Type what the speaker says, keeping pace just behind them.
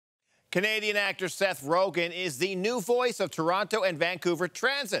Canadian actor Seth Rogen is the new voice of Toronto and Vancouver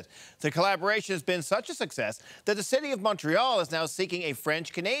Transit. The collaboration has been such a success that the city of Montreal is now seeking a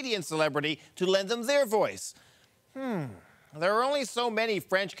French-Canadian celebrity to lend them their voice. There are only so many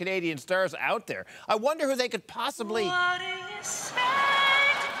French-Canadian stars out there. I wonder who they could possibly... What do you say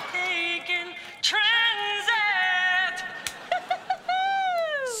to taking transit?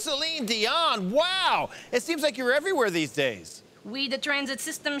 Celine Dion, wow! It seems like you're everywhere these days. We, the transit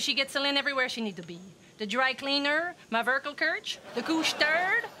system, she gets Celine everywhere she need to be. The dry cleaner, my vertical coach, the couche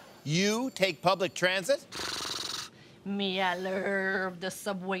third. You take public transit? Me, I love the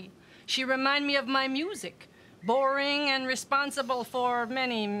subway. She remind me of my music. Boring and responsible for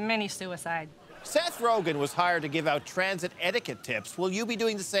many, many suicides. Seth Rogen was hired to give out transit etiquette tips. Will you be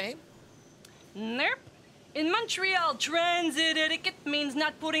doing the same? Nope. In Montreal, transit etiquette means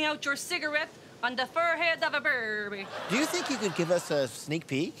not putting out your cigarette on the forehead of a baby. Do you think you could give us a sneak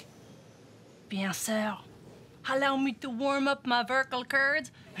peek? Bien sûr. Allow me to warm up my vocal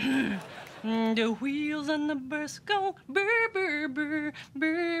cords. The wheels on the bus go brr, brr, brr,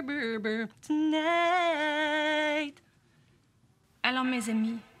 brr, brr, brr, tonight. Alors, mes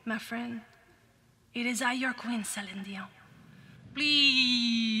amis, my friend, it is I, your queen, Celine Dion.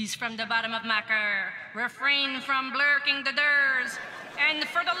 Please, from the bottom of my car, refrain from blurking the doors. And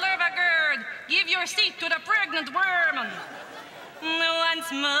for the love of God, give your seat to the pregnant woman.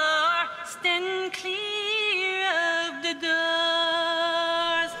 Once more, stand clear of the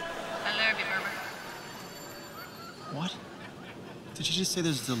doors. I love you, Berber. What? Did you just say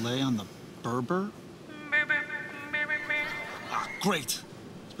there's a delay on the Berber? Berber, Berber, Berber. Ah, great.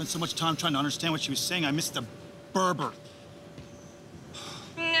 Spent so much time trying to understand what she was saying, I missed the Berber.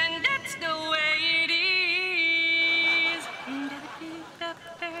 And that's the way it is.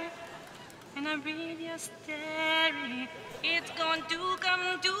 And I read your story. It's going to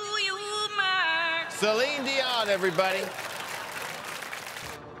come to you, Mark. Celine Dion, everybody.